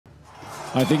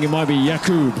I think it might be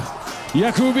Jakub.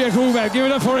 Jakub Jakoubek, give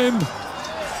it up for him.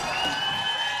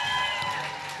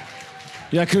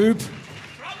 Jakub,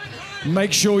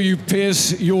 make sure you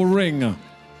pierce your ring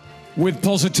with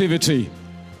positivity.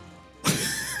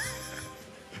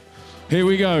 Here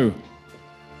we go.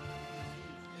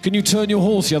 Can you turn your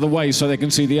horse the other way so they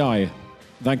can see the eye?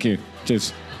 Thank you.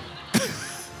 Cheers.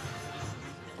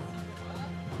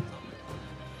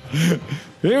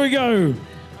 Here we go.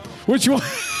 Which one?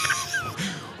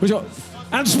 Which one?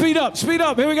 And speed up,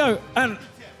 here we go. And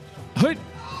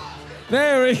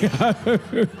there we go.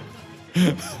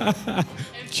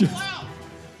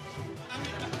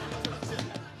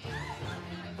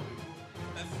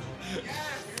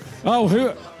 Oh,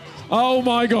 who? Oh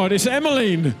my God, it's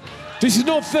Emeline. This is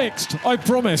not fixed, I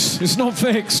promise. It's not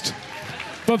fixed.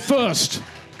 But first,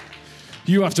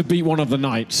 you have to beat one of the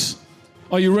knights.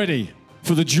 Are you ready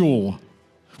for the duel?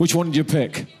 Which one did you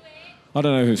pick? I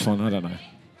don't know who's fun, I don't know.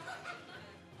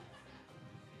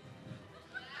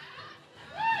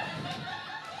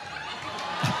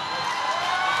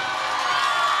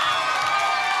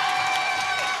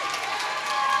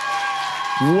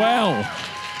 Well,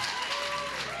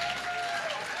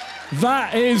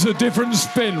 that is a different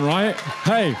spin, right?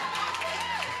 Hey,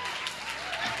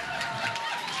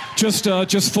 just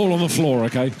fall on the floor,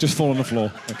 okay? Just fall on the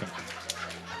floor, okay.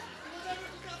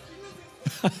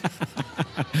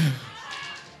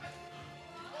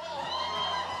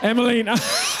 Emeline.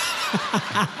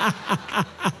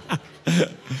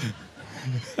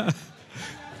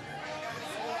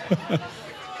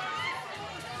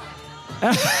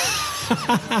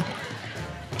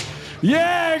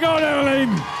 Yeah, go on,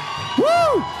 Emeline.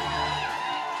 Woo!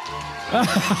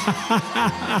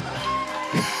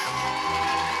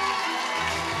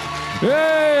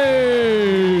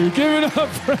 Hey, give it up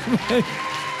for Emeline.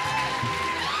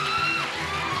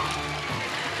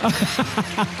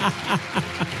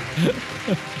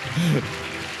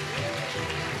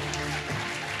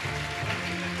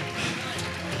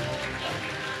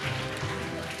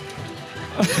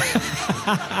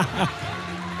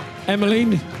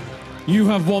 Emeline, you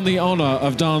have won the honor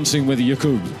of dancing with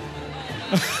Jakub.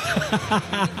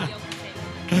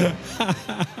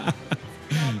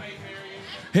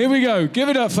 Here we go. Give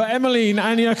it up for Emeline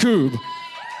and Jakub.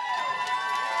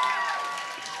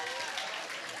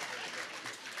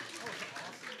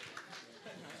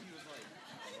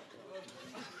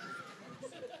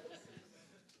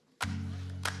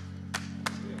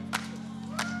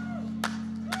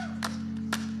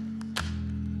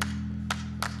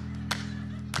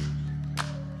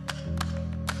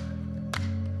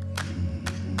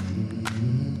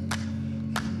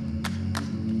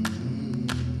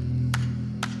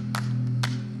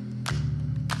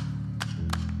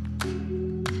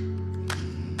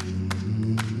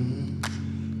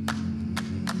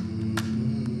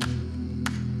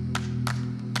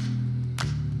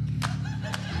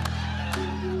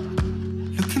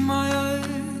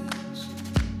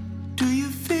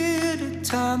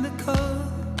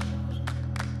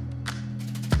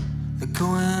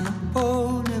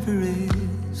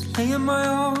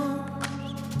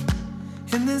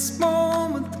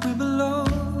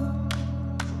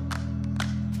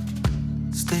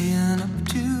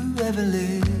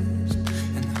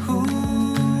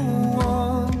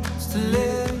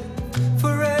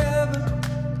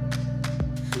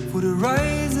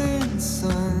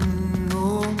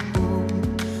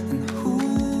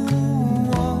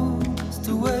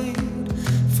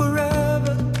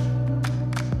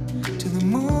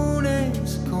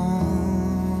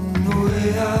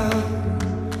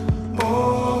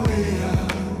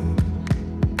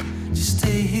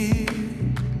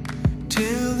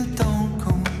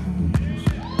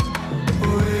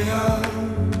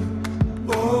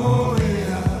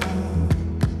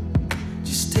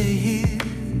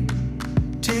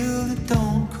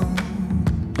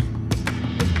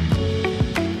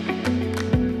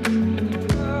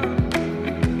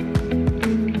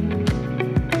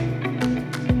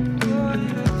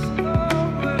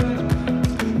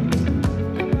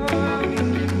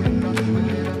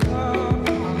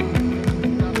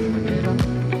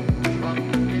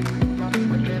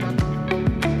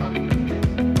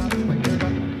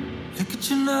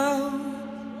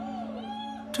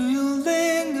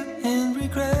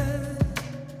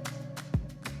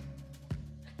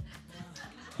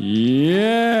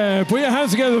 Yeah, put your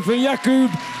hands together for Jakub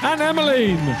and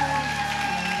Emeline.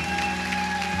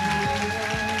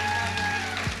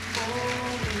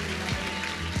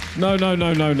 No.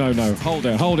 Hold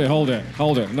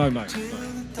it. No.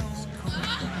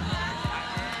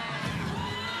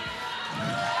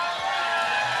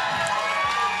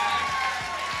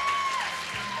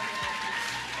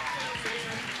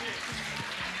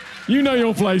 You know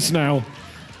your place now.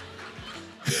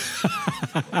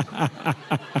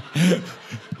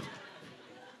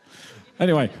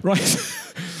 Anyway, right.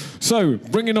 So,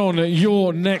 bringing on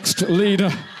your next leader.